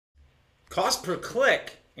cost per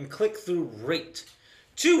click and click-through rate.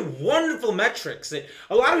 Two wonderful metrics that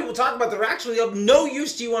a lot of people talk about that are actually of no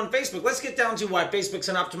use to you on Facebook. Let's get down to why Facebook's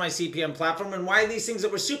an optimized CPM platform and why these things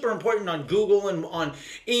that were super important on Google and on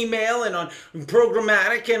email and on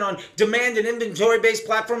programmatic and on demand and inventory-based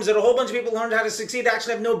platforms that a whole bunch of people learned how to succeed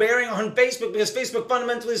actually have no bearing on Facebook, because Facebook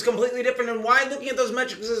fundamentally is completely different, and why looking at those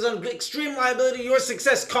metrics is an extreme liability to your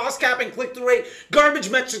success. Cost cap and click-through rate, garbage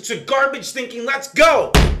metrics are garbage thinking. Let's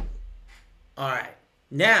go! All right,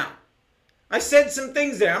 now, I said some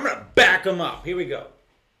things there. I'm going to back them up. Here we go.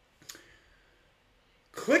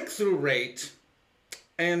 Click-through rate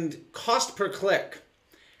and cost per click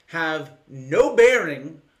have no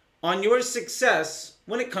bearing on your success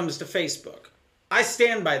when it comes to Facebook. I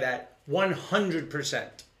stand by that 100%.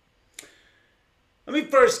 Let me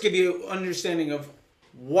first give you an understanding of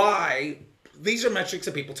why these are metrics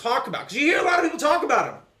that people talk about, because you hear a lot of people talk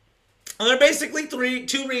about them. And there are basically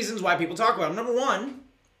two reasons why people talk about them. Number one,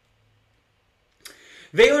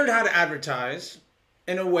 they learned how to advertise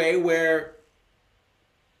in a way where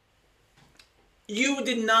you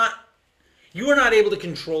were not able to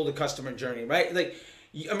control the customer journey, right? Like,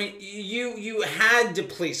 I mean, you had to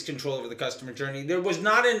place control over the customer journey. There was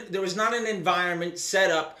not an environment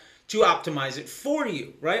set up to optimize it for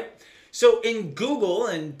you, right? So in Google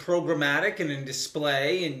and programmatic and in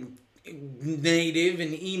display and native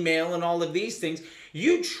and email and all of these things,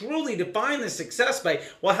 you truly define the success by,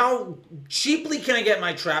 well, how cheaply can I get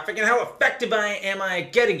my traffic and how effective am I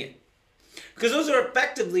at getting it? Because those are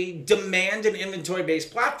effectively demand and inventory-based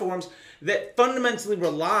platforms that fundamentally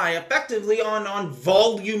rely effectively on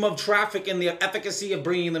volume of traffic and the efficacy of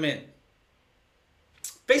bringing them in.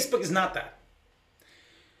 Facebook is not that.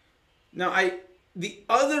 Now, the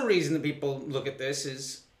other reason that people look at this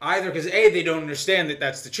is either because A, they don't understand that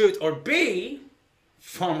that's the truth, or B,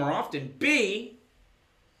 far more often, B,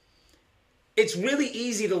 it's really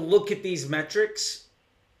easy to look at these metrics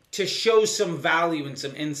to show some value and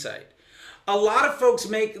some insight. A lot of folks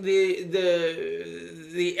make have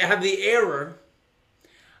the error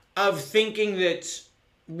of thinking that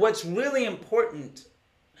what's really important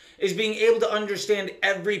is being able to understand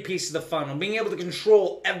every piece of the funnel, being able to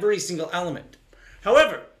control every single element.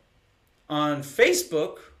 However, on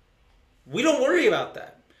Facebook, we don't worry about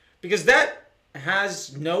that because that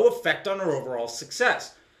has no effect on our overall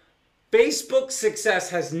success. Facebook's success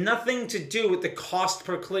has nothing to do with the cost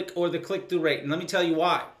per click or the click-through rate, and let me tell you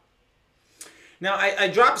why. Now, I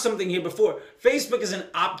dropped something here before. Facebook is an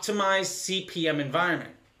optimized CPM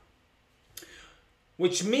environment,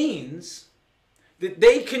 which means that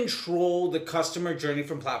they control the customer journey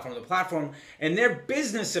from platform to platform, and their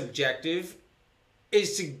business objective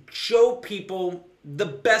is to show people the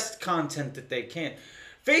best content that they can.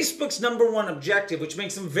 Facebook's number one objective, which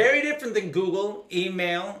makes them very different than Google,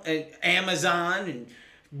 email, and Amazon,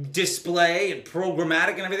 and display, and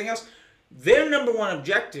programmatic, and everything else, their number one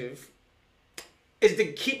objective is to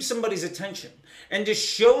keep somebody's attention and to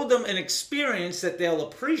show them an experience that they'll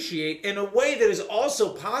appreciate in a way that is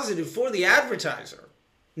also positive for the advertiser.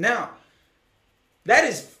 Now, that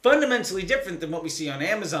is fundamentally different than what we see on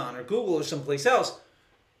Amazon or Google or someplace else,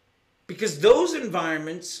 because those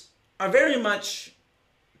environments are very much,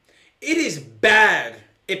 it is bad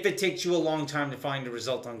if it takes you a long time to find a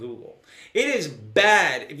result on Google. It is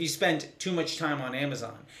bad if you spend too much time on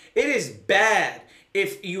Amazon. It is bad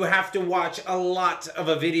if you have to watch a lot of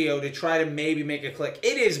a video to try to maybe make a click.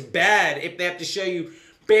 It is bad if they have to show you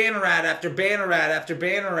banner ad after banner ad after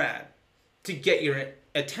banner ad to get your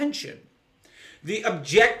attention. The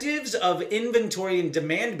objectives of inventory and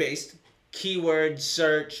demand-based, keyword,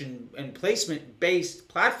 search, and placement-based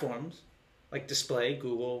platforms like display,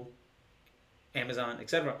 Google, Amazon,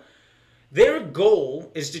 etc., their goal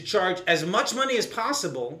is to charge as much money as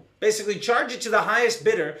possible, basically charge it to the highest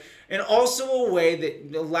bidder, and also a way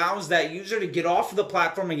that allows that user to get off of the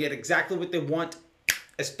platform and get exactly what they want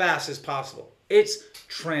as fast as possible. It's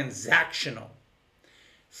transactional.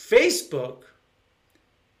 Facebook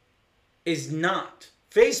is not.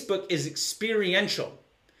 Facebook is experiential.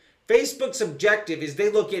 Facebook's objective is they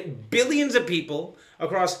look at billions of people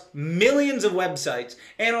across millions of websites,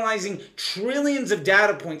 analyzing trillions of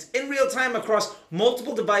data points in real time across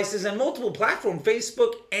multiple devices and multiple platforms,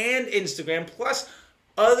 Facebook and Instagram, plus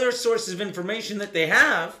other sources of information that they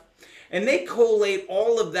have. And they collate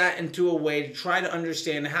all of that into a way to try to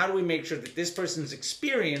understand how do we make sure that this person's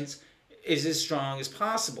experience is as strong as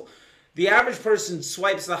possible. The average person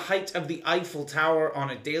swipes the height of the Eiffel Tower on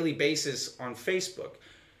a daily basis on Facebook.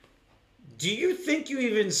 Do you think you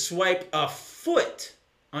even swipe a foot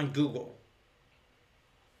on Google?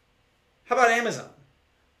 How about Amazon?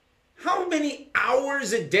 How many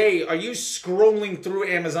hours a day are you scrolling through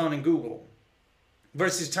Amazon and Google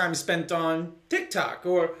versus time spent on TikTok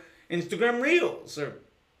or Instagram Reels or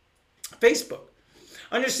Facebook?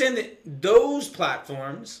 Understand that those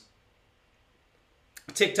platforms,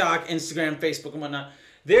 TikTok, Instagram, Facebook, and whatnot,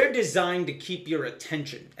 they're designed to keep your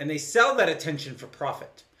attention, and they sell that attention for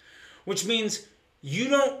profit, which means you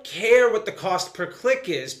don't care what the cost per click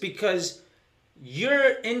is because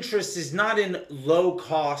your interest is not in low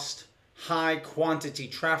cost, high quantity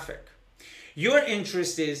traffic. Your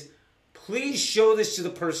interest is, please show this to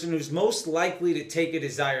the person who's most likely to take a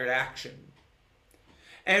desired action.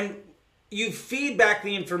 And you feed back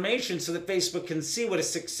the information so that Facebook can see what a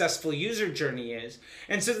successful user journey is,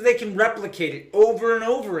 and so that they can replicate it over and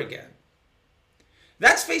over again.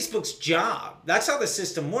 That's Facebook's job. That's how the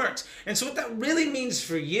system works. And so what that really means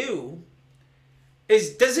for you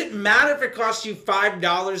is, does it matter if it costs you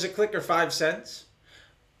 $5 a click or 5 cents?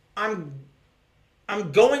 I'm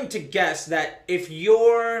going to guess that if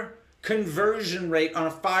your conversion rate on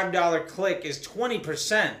a $5 click is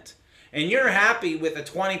 20%, and you're happy with a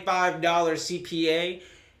 $25 CPA,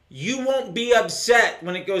 you won't be upset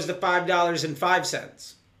when it goes to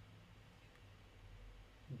 $5.05.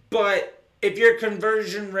 But if your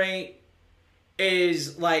conversion rate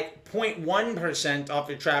is like 0.1% off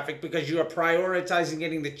your traffic because you are prioritizing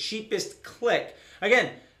getting the cheapest click,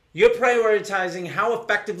 again, you're prioritizing how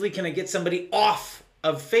effectively can I get somebody off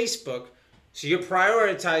of Facebook. So you're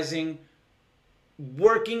prioritizing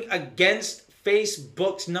working against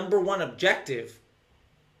Facebook's #1 objective.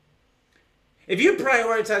 If you're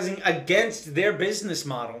prioritizing against their business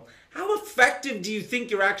model, how effective do you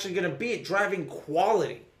think you're actually going to be at driving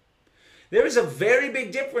quality? There is a very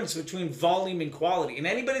big difference between volume and quality. And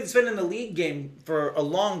anybody that's been in the lead game for a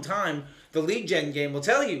long time, the lead gen game, will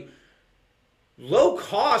tell you,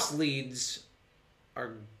 low-cost leads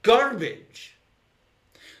are garbage.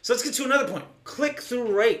 So let's get to another point.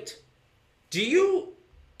 Click-through rate. Do you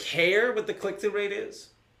care what the click-through rate is?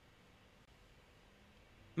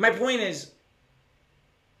 My point is,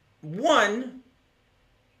 one,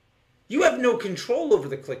 you have no control over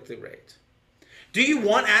the click-through rate. Do you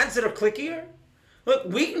want ads that are clickier? Look,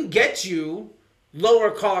 we can get you lower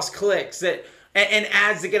cost clicks and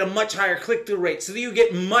ads that get a much higher click-through rate so that you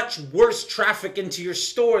get much worse traffic into your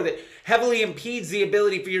store that heavily impedes the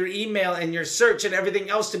ability for your email and your search and everything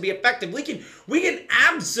else to be effective. We can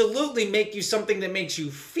absolutely make you something that makes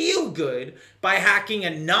you feel good by hacking a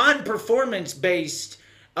non-performance based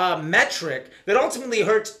metric that ultimately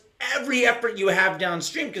hurts every effort you have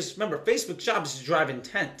downstream, because remember, Facebook's job is to drive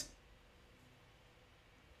intent.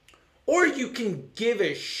 Or you can give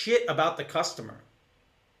a shit about the customer.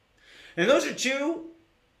 And those are two,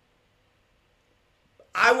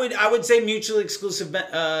 I would say, mutually exclusive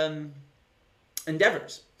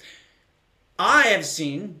endeavors. I have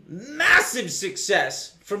seen massive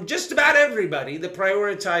success from just about everybody that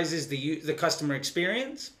prioritizes the customer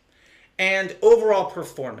experience and overall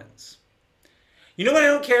performance. You know what I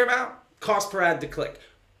don't care about? Cost per ad to click.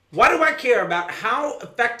 Why do I care about how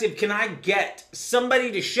effective can I get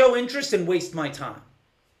somebody to show interest and waste my time?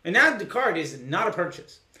 An add to cart is not a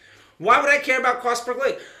purchase. Why would I care about cost per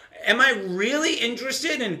click? Am I really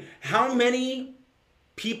interested in how many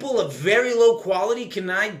people of very low quality can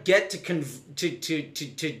I get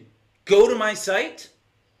to go to my site?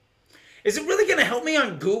 Is it really going to help me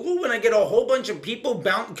on Google when I get a whole bunch of people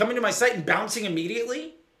coming to my site and bouncing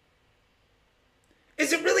immediately?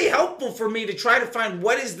 Is it really helpful for me to try to find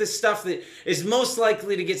what is the stuff that is most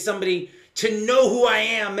likely to get somebody to know who I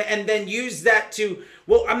am and then use that to,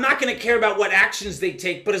 well, I'm not going to care about what actions they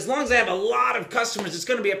take, but as long as I have a lot of customers, it's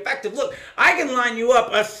going to be effective. Look, I can line you up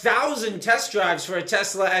 1,000 test drives for a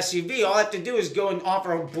Tesla SUV. All I have to do is go and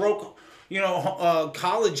offer a broke,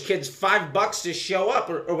 college kids $5 to show up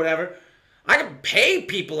or whatever. I can pay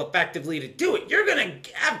people effectively to do it. You're going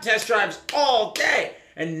to have test drives all day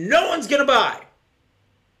and no one's going to buy.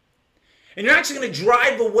 And you're actually going to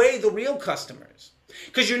drive away the real customers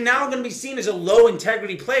because you're now going to be seen as a low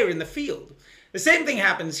integrity player in the field. The same thing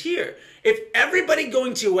happens here. If everybody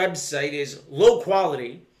going to your website is low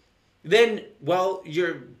quality, then, well,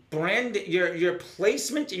 your brand, your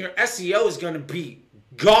placement and your SEO is going to be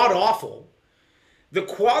god awful. The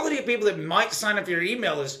quality of people that might sign up for your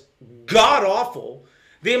email is god awful.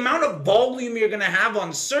 The amount of volume you're going to have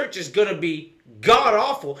on search is going to be god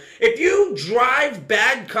awful. If you drive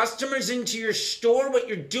bad customers into your store, what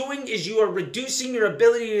you're doing is you are reducing your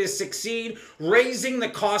ability to succeed, raising the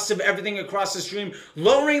cost of everything across the stream,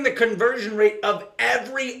 lowering the conversion rate of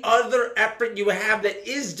every other effort you have that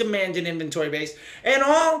is demand and inventory based, and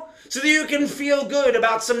all so that you can feel good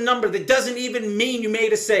about some number that doesn't even mean you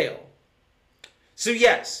made a sale. So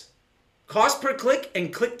yes, cost per click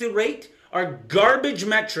and click-through rate are garbage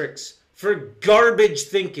metrics for garbage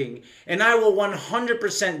thinking, and I will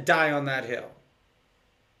 100% die on that hill.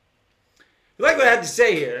 If you like what I had to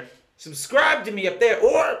say here, subscribe to me up there,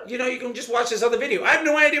 or, you can just watch this other video. I have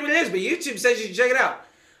no idea what it is, but YouTube says you should check it out.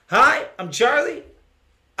 Hi, I'm Charlie.